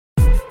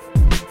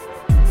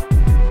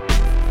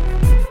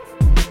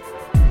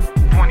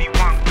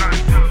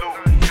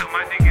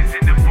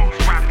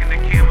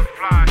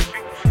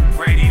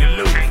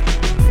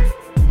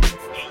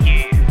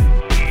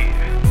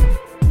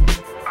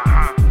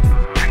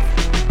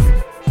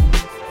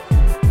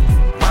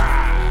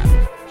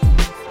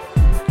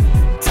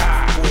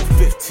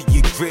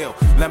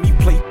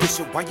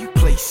soldier while you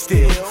play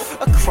still.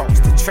 Across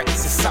the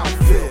tracks of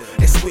Southfield,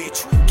 that's where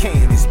true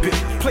can is built.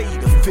 Play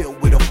the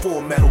field with a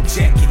full metal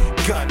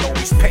jacket, gun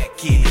always pack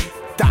it.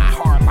 Die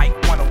hard like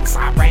one of those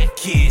Iraq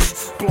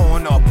kids,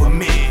 blowing up a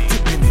mid,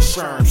 dipping in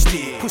Sherm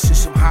stick, pushing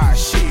some high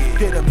shit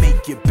that'll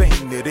make you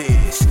bang to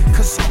this.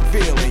 Cause I'm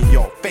real and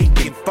y'all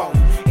faking phone,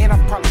 and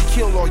I'll probably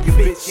kill all your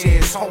bitch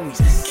ass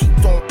homies.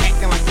 Keep on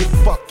acting like you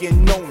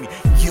fucking know me.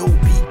 You'll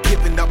be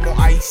giving up more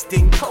ice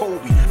than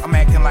Kobe. I'm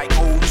acting like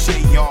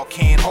OJ, y'all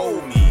can't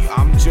hold me.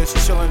 I'm just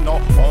chilling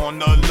on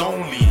the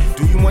lonely.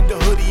 Do you want the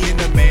hoodie and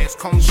the mask?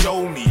 Come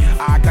show me.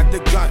 I got the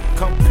gun,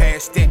 come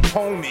past that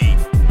homie.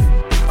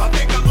 I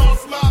think I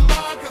lost my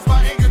mind, cause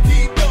my anger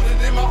keep building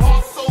and my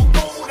heart so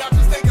cold. I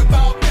just think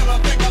about him, I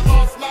think I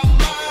lost my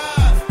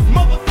mind.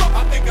 Motherfucker,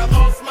 I think I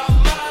lost my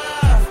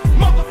mind.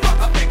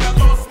 Motherfucker, I think I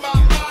lost my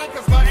mind,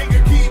 cause my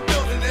anger keep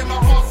building and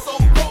my heart so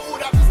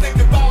cold. I just think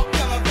about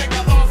him, I think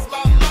I lost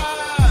my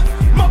mind.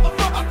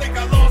 Motherfucker, I think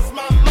I lost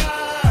my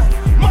mind.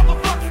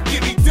 Motherfucker,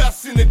 give me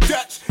dust in the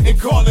Dutch and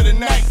call it a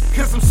night,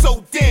 cause I'm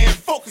so damn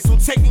focused on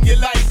taking your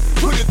life.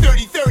 Put a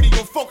 30-30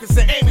 on focus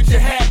and aim at your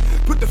hat.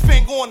 Put the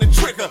finger on the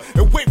trigger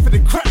and wait for the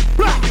crack.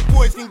 Your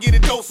boys can get a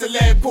dose of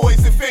lead,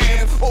 boys and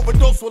fans.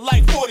 Overdose with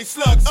like 40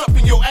 slugs up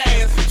in your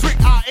ass. Trick,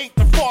 I ain't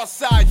the far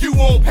side, you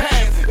won't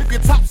pass. If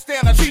your top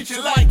stand, I treat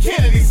you like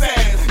Kennedy's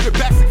ass. Your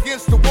back's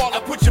against the wall, I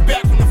put your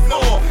back on the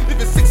floor.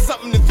 If it's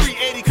 6-something to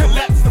 380,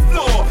 collapse the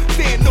floor.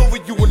 Stand over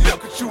you and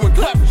look at you and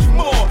clap at you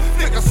more.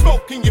 Think of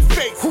smoke in your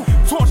face,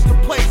 torch the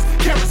place.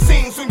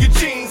 Kerosene's on your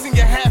jeans and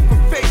your half a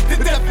face.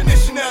 The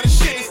definition of the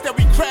shit is that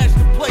we crash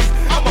the place.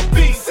 I'm a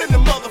beast in the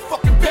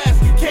motherfucking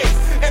basket case,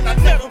 and I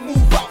never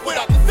move out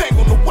without the thing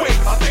on the waist.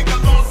 I think I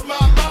lost my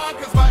mind,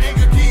 cause my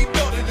anger keep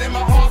building and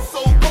my heart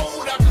so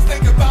cold. I just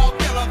think about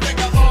him, I think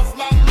I lost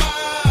my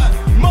mind.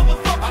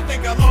 Motherfucker, I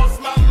think I lost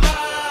my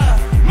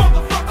mind.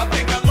 Motherfucker, I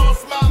think I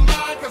lost my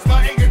mind, cause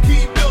my anger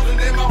keep building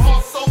and my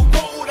heart so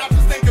cold. I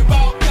just think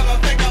about him, I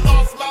think I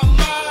lost my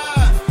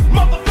mind.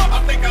 Motherfucker,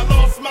 I think I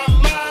lost my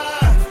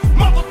mind.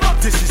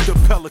 Motherfucker. This is the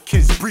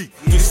Pelicans brief,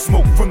 the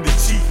smoke from the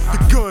G, the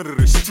gun of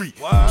the street.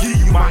 Give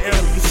you my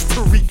alias,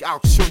 Tariq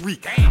out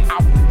Sharik. I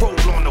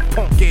roll on the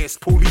punk ass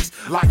police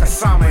like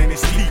Osama and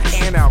his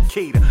leak and Al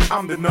Qaeda.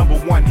 I'm the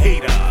 #1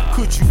 hater.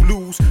 Could you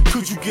lose?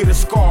 Could you get a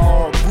scar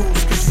or a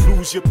bruise? Could you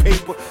lose your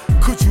paper?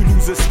 Could you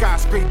lose a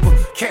skyscraper?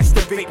 Catch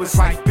the vapors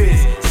like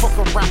this. Fuck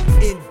around,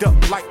 end up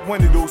like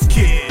one of those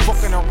kids.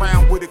 Fucking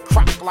around with a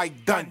crock like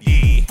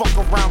Dundee. Fuck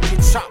around,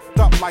 get chopped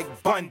up like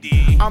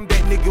Bundy. I'm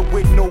that nigga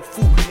with no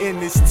food in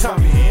his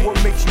tummy.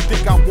 What makes you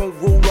think I won't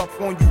roll up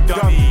on you,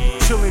 dummy?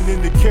 Chilling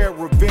in the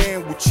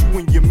caravan with you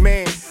and your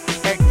man,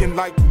 acting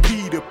like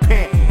Peter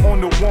Pan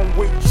on the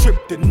one-way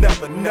trip to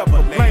Never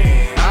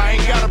Land. I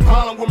ain't got a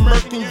problem with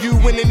murking you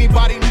and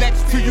anybody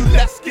next to you.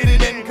 Let's get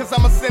it in, cause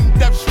I'ma send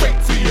death straight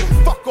to you.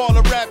 Fuck all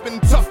the rapping,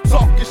 tough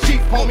talking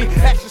sheep, homie.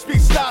 Action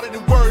speaks louder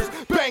than words.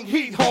 Bang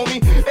heat,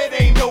 homie.